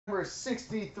Number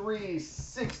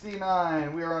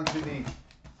 6369. We are on to the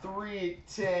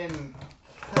 310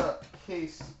 Cup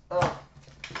case of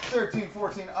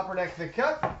 1314 Upper Deck the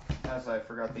Cup. As I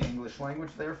forgot the English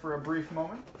language there for a brief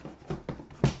moment.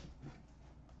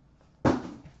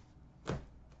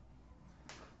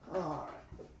 All right.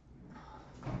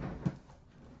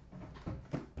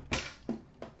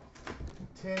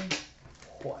 Tin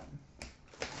 1.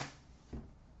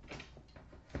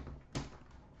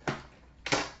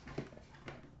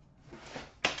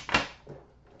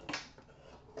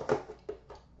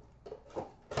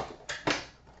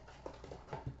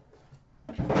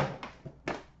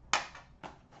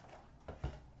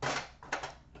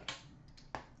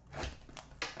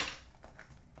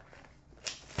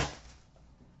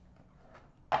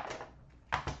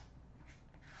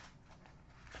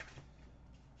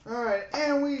 All right,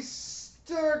 and we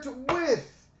start with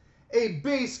a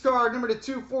base card, number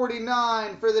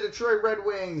 249 for the Detroit Red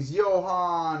Wings,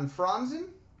 Johan Franzen.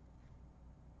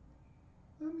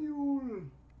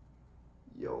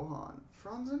 Johan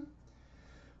Franzen.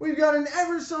 We've got an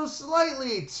ever so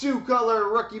slightly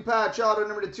two-color rookie patch auto,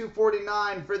 number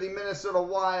 249 for the Minnesota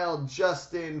Wild,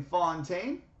 Justin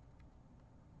Fontaine.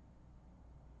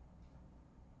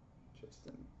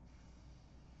 Justin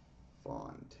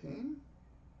Fontaine.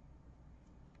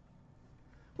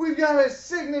 We've got a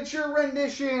signature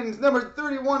renditions, number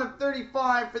 31 of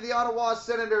 35 for the Ottawa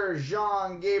Senators,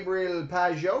 Jean-Gabriel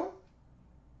Pageau.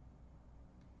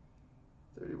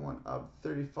 31 of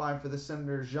 35 for the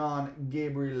Senators,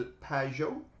 Jean-Gabriel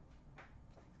Pageau.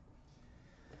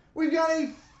 We've got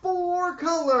a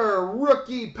four-color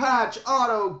rookie patch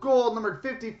auto gold, number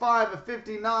 55 of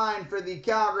 59 for the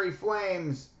Calgary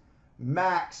Flames,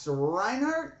 Max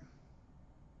Reinhart.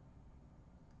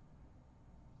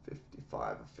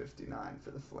 55 of 59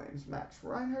 for the Flames, Max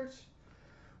Reinhart.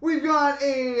 We've got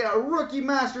a rookie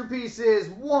masterpieces,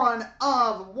 1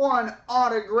 of 1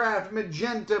 autographed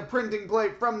magenta printing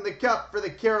plate from the Cup for the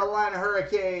Carolina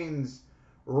Hurricanes,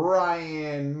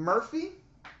 Ryan Murphy.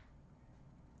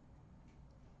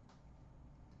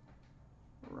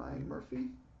 Ryan Murphy.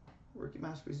 Rookie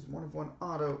masterpieces, 1 of 1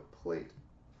 auto plate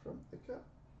from the Cup.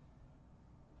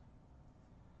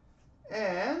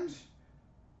 And,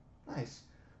 nice.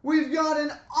 We've got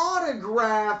an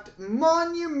autographed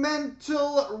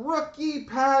monumental rookie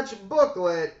patch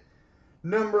booklet,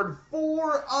 numbered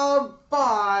 4 of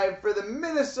 5 for the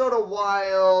Minnesota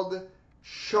Wild,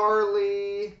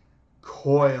 Charlie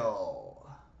Coyle.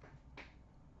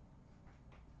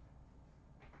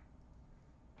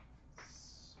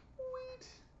 Sweet.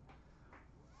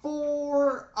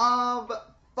 4 of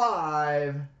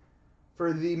 5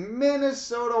 for the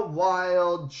Minnesota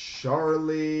Wild,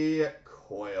 Charlie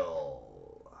Coyle.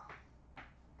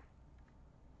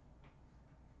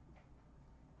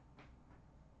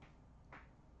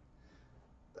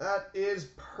 That is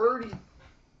pretty.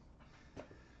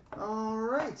 All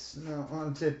right, now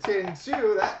on to tin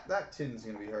 2. That tin's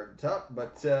gonna be hard to top,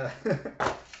 but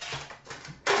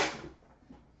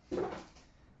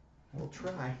we'll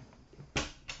try.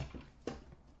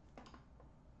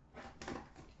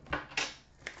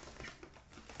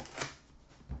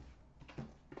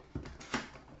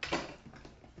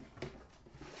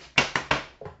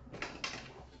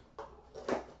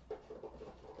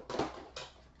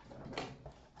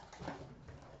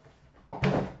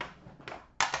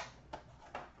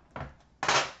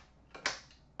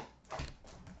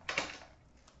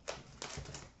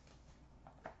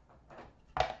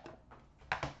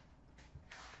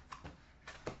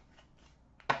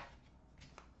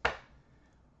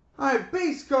 All right,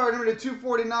 base card number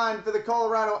 249 for the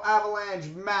Colorado Avalanche,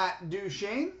 Matt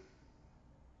Duchene.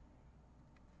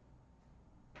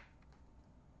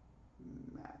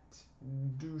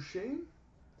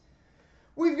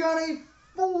 We've got a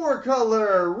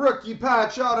 4-color rookie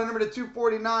patch auto number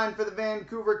 249 for the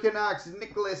Vancouver Canucks,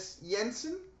 Nicholas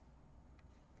Jensen.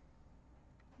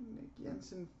 Nick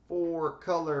Jensen,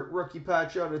 4-color rookie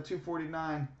patch auto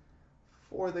 249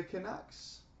 for the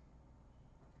Canucks.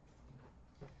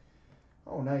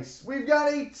 Oh, nice. We've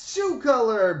got a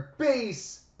 2-color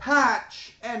base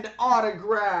patch and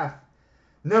autograph,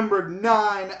 numbered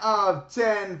 9 of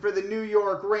 10 for the New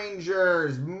York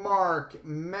Rangers, Mark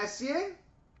Messier.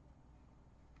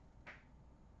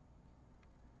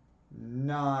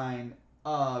 9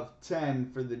 of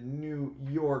 10 for the New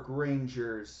York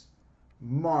Rangers,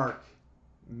 Mark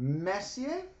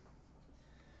Messier.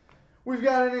 We've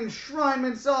got an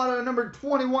enshrinements auto, number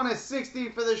 21 of 60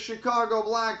 for the Chicago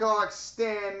Blackhawks,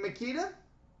 Stan Mikita.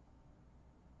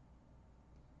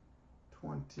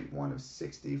 21 of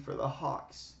 60 for the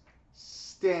Hawks,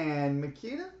 Stan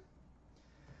Mikita.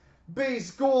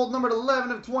 Base gold, numbered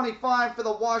 11 of 25 for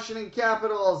the Washington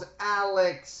Capitals,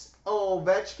 Alex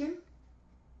Ovechkin.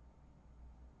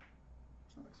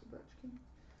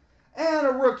 And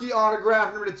a rookie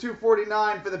autograph, number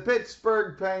 249 for the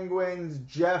Pittsburgh Penguins,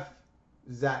 Jeff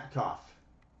Zatkoff.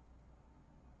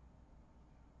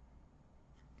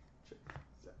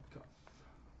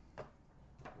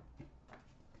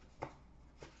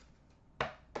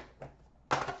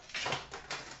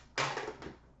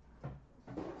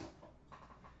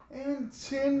 And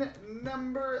tin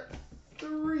number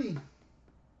 3.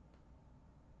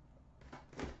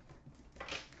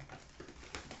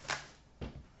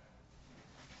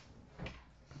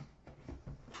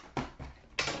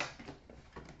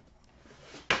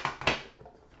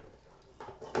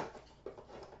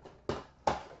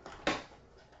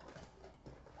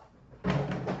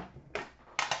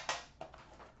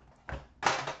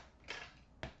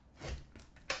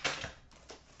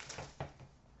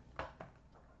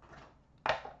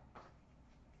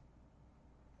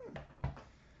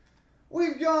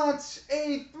 We've got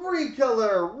a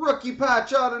 3-color rookie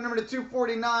patch auto, number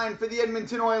 249 for the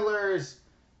Edmonton Oilers,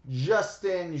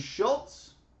 Justin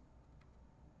Schultz.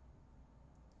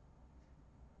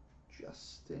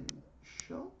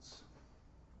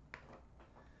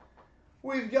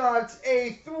 We've got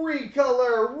a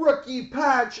 3-color rookie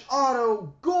patch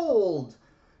auto gold,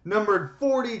 numbered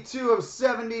 42 of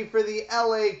 70 for the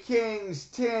LA Kings,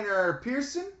 Tanner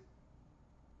Pearson.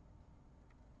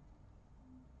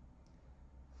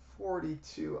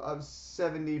 42 of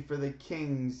 70 for the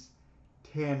Kings,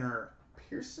 Tanner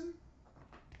Pearson.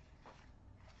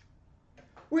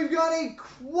 We've got a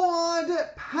quad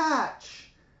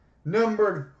patch,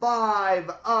 numbered 5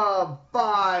 of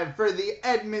 5 for the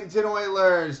Edmonton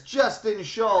Oilers, Justin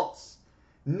Schultz,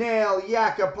 Nail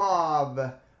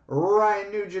Yakupov,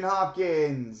 Ryan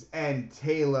Nugent-Hopkins, and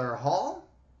Taylor Hall.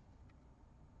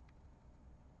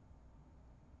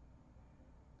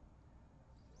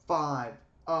 5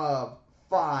 of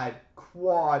 5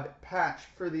 quad patch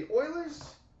for the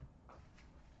Oilers.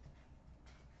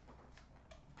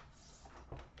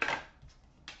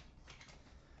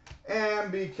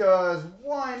 And because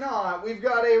why not, we've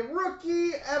got a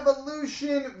Rookie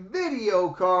Evolution video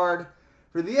card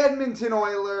for the Edmonton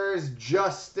Oilers,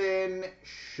 Justin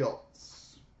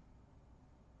Schultz.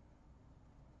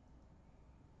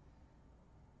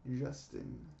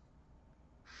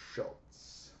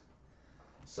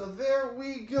 So there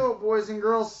we go, boys and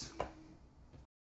girls.